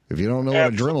tool. If you don't know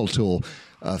what a Dremel tool,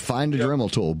 find a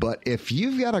Dremel tool. But if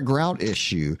you've got a grout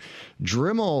issue,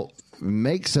 Dremel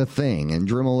makes a thing, and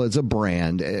Dremel is a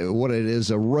brand. What it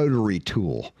is, a rotary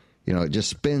tool. It just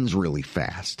spins really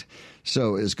fast.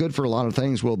 So it's good for a lot of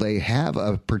things. Well, they have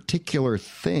a particular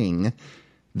thing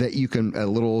that you can, a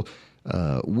little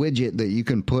widget that you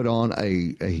can put on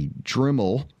a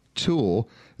Dremel tool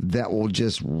that will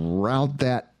just route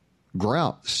that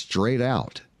grout straight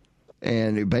out.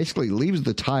 And it basically leaves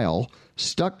the tile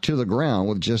stuck to the ground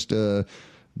with just the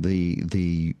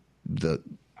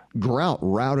grout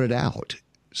routed out.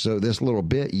 So this little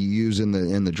bit you use in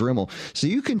the Dremel. So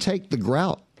you can take the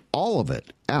grout, all of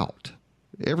it, out.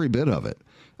 Every bit of it.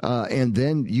 And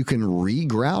then you can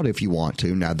re-grout if you want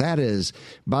to. Now, that is,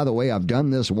 by the way, I've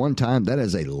done this one time. That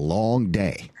is a long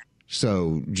day.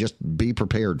 So just be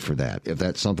prepared for that if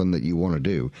that's something that you want to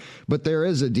do. But there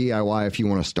is a DIY if you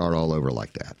want to start all over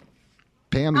like that.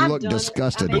 Pam, you look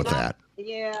disgusted with that.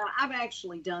 Yeah, I've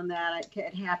actually done that.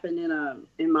 It happened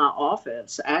in my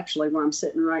office, actually, where I'm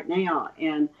sitting right now.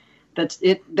 And that's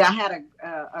it. I had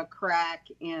a crack,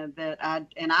 and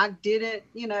I did it,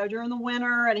 during the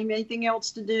winter. I didn't have anything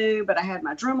else to do, but I had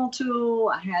my Dremel tool.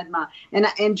 I had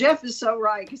and Jeff is so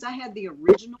right, because I had the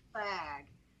original bag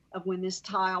of when this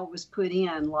tile was put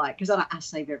in, because I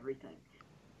save everything.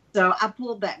 So I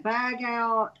pulled that bag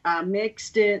out, I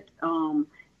mixed it,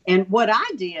 and what I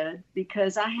did,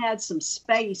 because I had some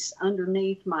space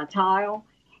underneath my tile,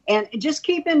 and just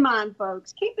keep in mind,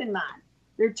 folks,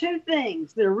 there are two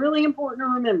things that are really important to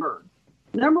remember.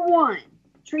 Number one,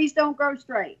 trees don't grow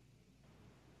straight.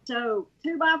 So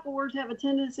 2x4s have a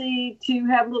tendency to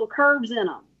have little curves in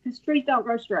them because trees don't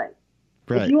grow straight.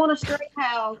 Right. If you want a straight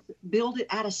house, build it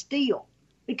out of steel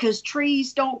because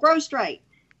trees don't grow straight.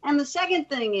 And the second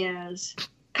thing is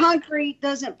concrete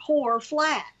doesn't pour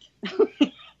flat.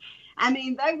 I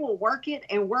mean, they will work it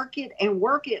and work it and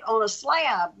work it on a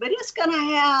slab, but it's going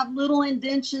to have little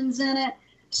indentions in it.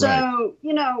 So,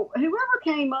 right. Whoever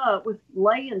came up with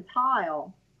laying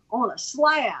tile on a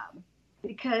slab,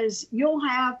 because you'll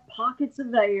have pockets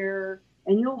of air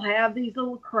and you'll have these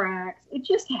little cracks. It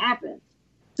just happens.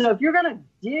 So if you're going to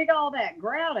dig all that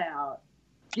grout out,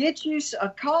 get you a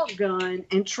caulk gun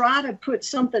and try to put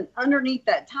something underneath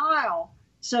that tile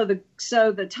so the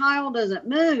tile doesn't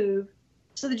move,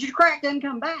 so that your crack doesn't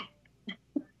come back.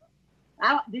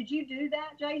 Did you do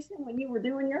that, Jason, when you were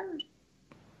doing yours?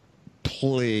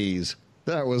 Please.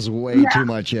 That was way too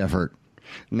much effort.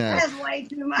 No. That's way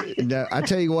too much. No, I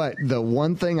tell you what, the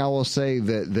one thing I will say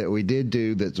that we did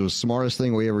do that was the smartest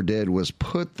thing we ever did was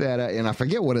put that, and I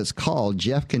forget what it's called.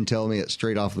 Jeff can tell me it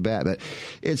straight off the bat, but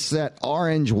it's that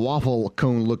orange waffle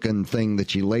cone looking thing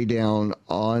that you lay down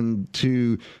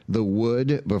onto the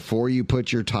wood before you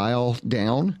put your tile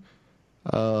down.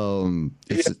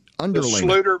 It's underlayment.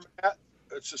 Sluter mat.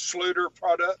 It's a Sluter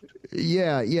product.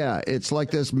 Yeah. It's like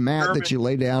this mat that you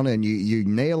lay down and you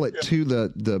nail it to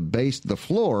the base of the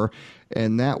floor,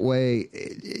 and that way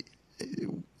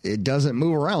it doesn't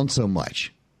move around so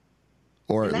much.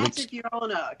 And that's if you're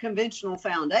on a conventional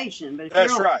foundation, but if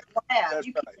that's you're on right. a slab,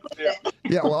 you can put that.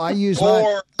 Yeah, well, I use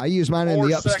mine in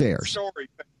the upstairs.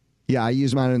 Yeah, I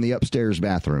use mine in the upstairs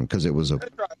bathroom because it was a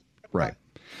right.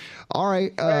 All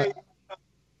right. Hey,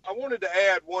 I wanted to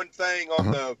add one thing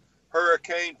on the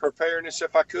hurricane preparedness,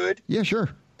 if I could. Yeah, sure.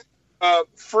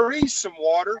 Freeze some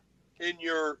water in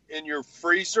your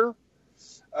freezer.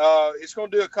 It's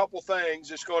going to do a couple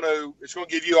things. It's going to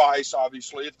give you ice,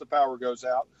 obviously, if the power goes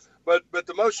out. But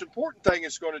the most important thing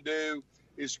it's going to do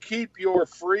is keep your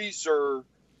freezer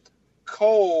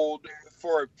cold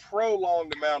for a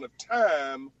prolonged amount of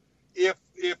time. If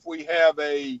we have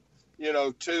a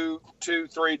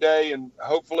 2-3 day, and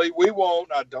hopefully we won't.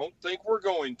 I don't think we're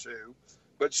going to.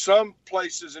 But some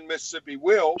places in Mississippi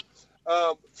will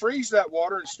freeze that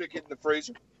water and stick it in the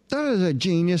freezer. That is a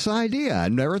genius idea. I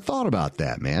never thought about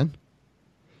that, man.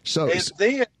 So, and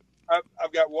then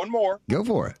I've got one more. Go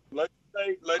for it.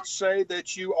 let's say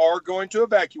that you are going to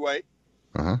evacuate.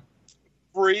 Uh-huh.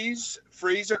 Freeze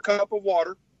a cup of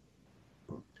water.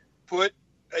 Put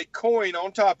a coin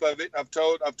on top of it. I've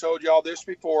told y'all this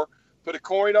before. Put a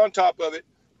coin on top of it.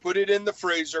 Put it in the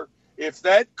freezer. If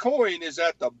that coin is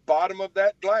at the bottom of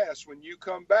that glass when you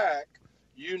come back,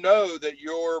 you know that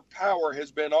your power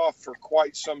has been off for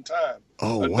quite some time.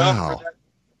 Oh, enough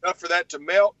for that to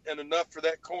melt, and enough for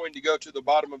that coin to go to the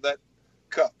bottom of that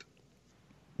cup.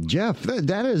 Jeff,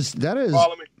 that is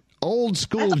Follow me. old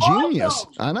school That's genius.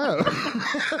 awesome. I know.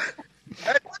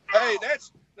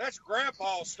 That's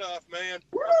grandpa stuff, man.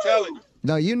 I'm telling you.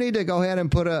 No, you need to go ahead and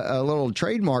put a little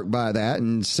trademark by that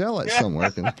and sell it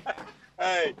somewhere.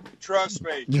 Hey, trust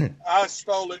me, I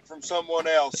stole it from someone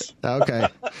else. Okay,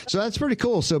 so that's pretty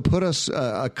cool. So put us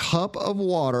a cup of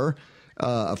water,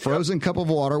 a frozen cup of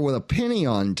water with a penny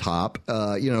on top,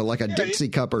 like a Dixie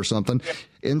cup or something,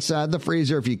 inside the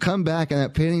freezer. If you come back and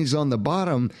that penny's on the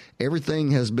bottom,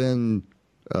 everything has been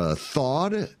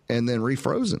thawed and then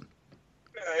refrozen.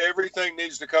 Everything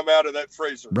needs to come out of that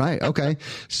freezer. Right. Okay.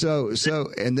 So,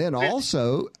 and then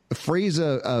also freeze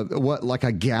like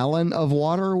a gallon of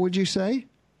water, would you say?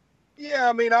 Yeah.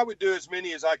 I mean, I would do as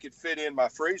many as I could fit in my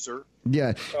freezer.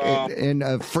 Yeah.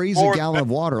 And freeze a gallon of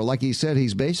water. Like you said,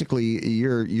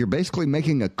 you're basically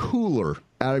making a cooler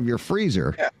out of your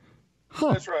freezer. Yeah.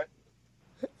 Huh. That's right.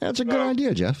 That's a good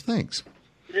idea, Jeff. Thanks.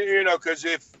 Because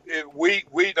if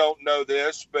we don't know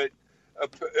this, but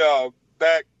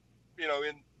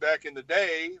back in the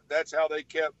day, that's how they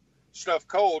kept stuff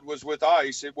cold, was with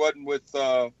ice. It wasn't with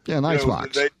an ice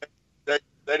box. They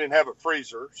didn't have a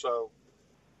freezer, so.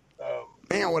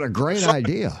 Man, what a great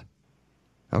idea.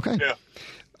 Okay. Yeah.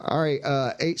 All right.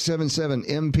 877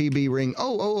 MPB ring.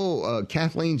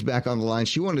 Kathleen's back on the line.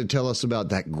 She wanted to tell us about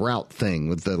that grout thing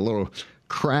with the little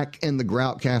crack in the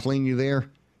grout. Kathleen, you there?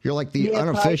 You're like the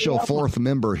unofficial fourth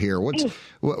member here.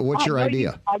 What's your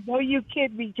idea? I know you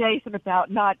kid me, Jason,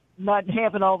 about not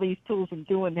having all these tools and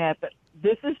doing that, but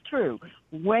this is true.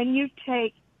 When you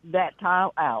take that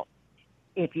tile out,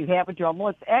 if you have a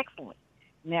Dremel, it's excellent.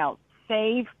 Now,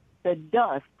 save the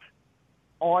dust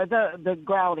or the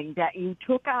grouting that you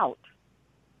took out.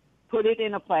 Put it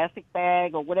in a plastic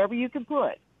bag or whatever you can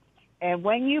put. And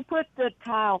when you put the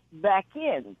tile back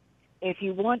in, if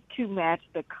you want to match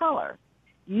the color,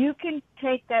 you can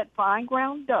take that fine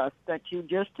ground dust that you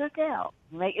just took out.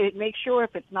 Make sure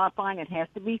if it's not fine, it has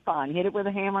to be fine. Hit it with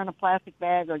a hammer in a plastic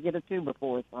bag or get a 2x4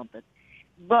 or something.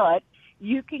 But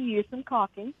you can use some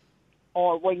caulking,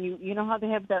 or when you know how they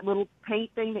have that little paint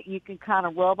thing that you can kind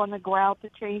of rub on the grout to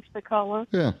change the color?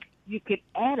 Yeah. You could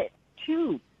add it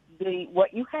to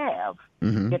what you have,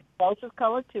 get the closest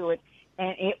color to it,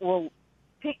 and it will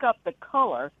pick up the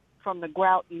color from the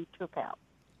grout you took out.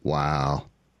 Wow.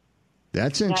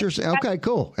 That's interesting. Okay,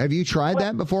 cool. Have you tried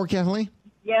that before, Kathleen?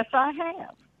 Yes, I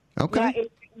have. Okay.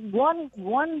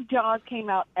 One job came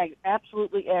out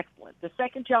absolutely excellent. The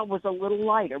second job was a little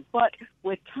lighter, but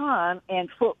with time and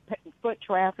foot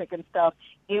traffic and stuff,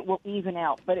 it will even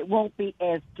out. But it won't be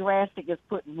as drastic as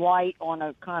putting white on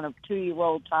a kind of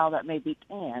 2-year-old tile that may be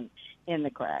tan in the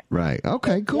crack. Right.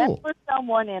 Okay, cool. That's for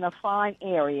someone in a fine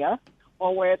area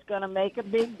or where it's going to make a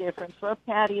big difference. For a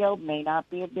patio, may not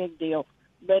be a big deal.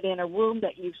 But in a room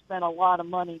that you've spent a lot of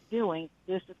money doing,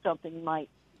 this is something you might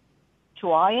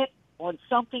try it on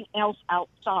something else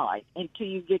outside until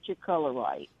you get your color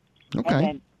right. Okay. And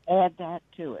then add that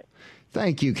to it.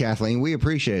 Thank you, Kathleen. We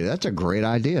appreciate it. That's a great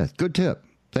idea. Good tip.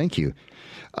 Thank you.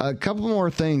 A couple more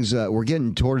things. We're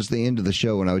getting towards the end of the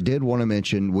show, and I did want to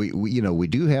mention we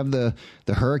do have the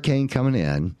hurricane coming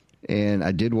in. And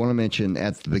I did want to mention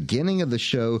at the beginning of the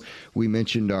show, we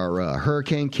mentioned our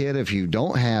hurricane kit. If you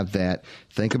don't have that,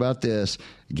 think about this.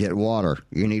 Get water.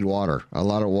 You need water, a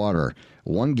lot of water.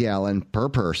 1 gallon per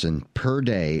person per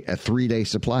day, a 3-day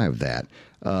supply of that.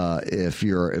 If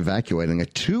you're evacuating, a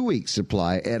 2-week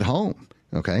supply at home.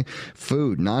 Okay.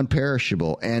 Food,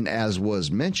 non-perishable. And as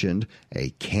was mentioned, a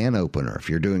can opener.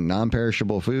 If you're doing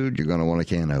non-perishable food, you're going to want a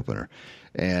can opener.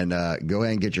 And go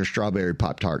ahead and get your strawberry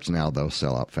Pop-Tarts now. They'll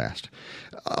sell out fast.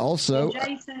 Also,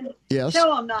 Jason, yes?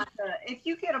 tell them not to. If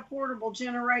you get a portable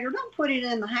generator, don't put it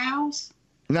in the house.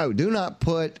 No, do not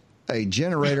put a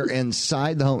generator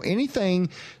inside the home. Anything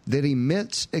that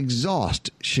emits exhaust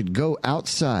should go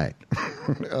outside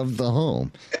of the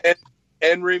home.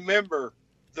 And remember,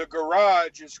 the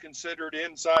garage is considered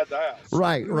inside the house.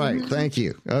 Right. Thank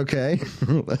you. Okay.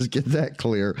 Let's get that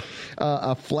clear.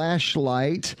 A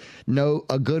flashlight. No,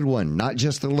 a good one, not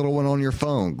just the little one on your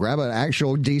phone. Grab an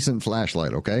actual decent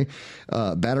flashlight, okay?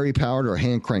 Battery-powered or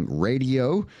hand-crank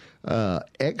radio.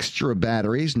 extra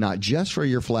batteries, not just for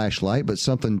your flashlight, but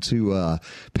something to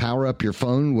power up your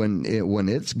phone when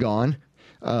it's gone.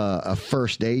 A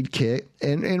first aid kit,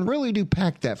 and really do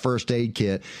pack that first aid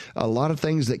kit. A lot of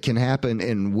things that can happen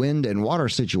in wind and water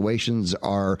situations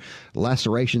are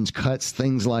lacerations, cuts,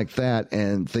 things like that,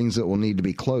 and things that will need to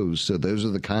be closed. So those are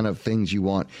the kind of things you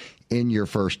want in your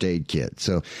first aid kit.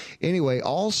 So anyway,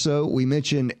 also we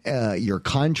mentioned your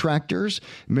contractors.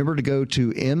 Remember to go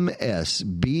to msboc.us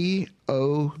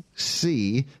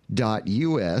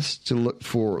to look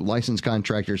for licensed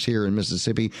contractors here in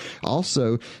Mississippi.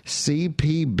 Also, cpbms.com.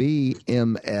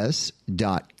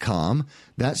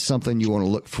 That's something you want to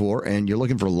look for, and you're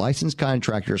looking for licensed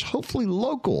contractors, hopefully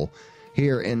local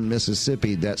here in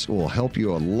Mississippi. That will help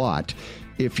you a lot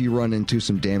if you run into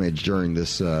some damage during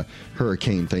this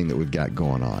hurricane thing that we've got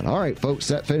going on. All right, folks,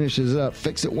 that finishes up.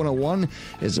 Fix It 101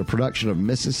 is a production of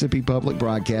Mississippi Public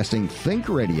Broadcasting Think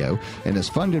Radio and is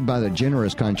funded by the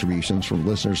generous contributions from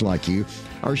listeners like you.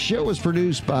 Our show was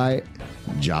produced by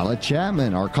Jala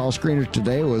Chapman. Our call screener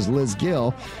today was Liz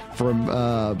Gill. From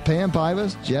Pam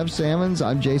Pivas, Jeff Sammons,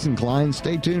 I'm Jason Klein.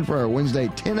 Stay tuned for our Wednesday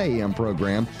 10 a.m.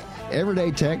 program,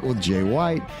 Everyday Tech with Jay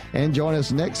White, and join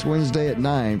us next Wednesday at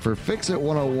 9 for Fix It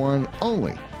 101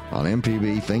 only on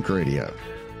MPB Think Radio.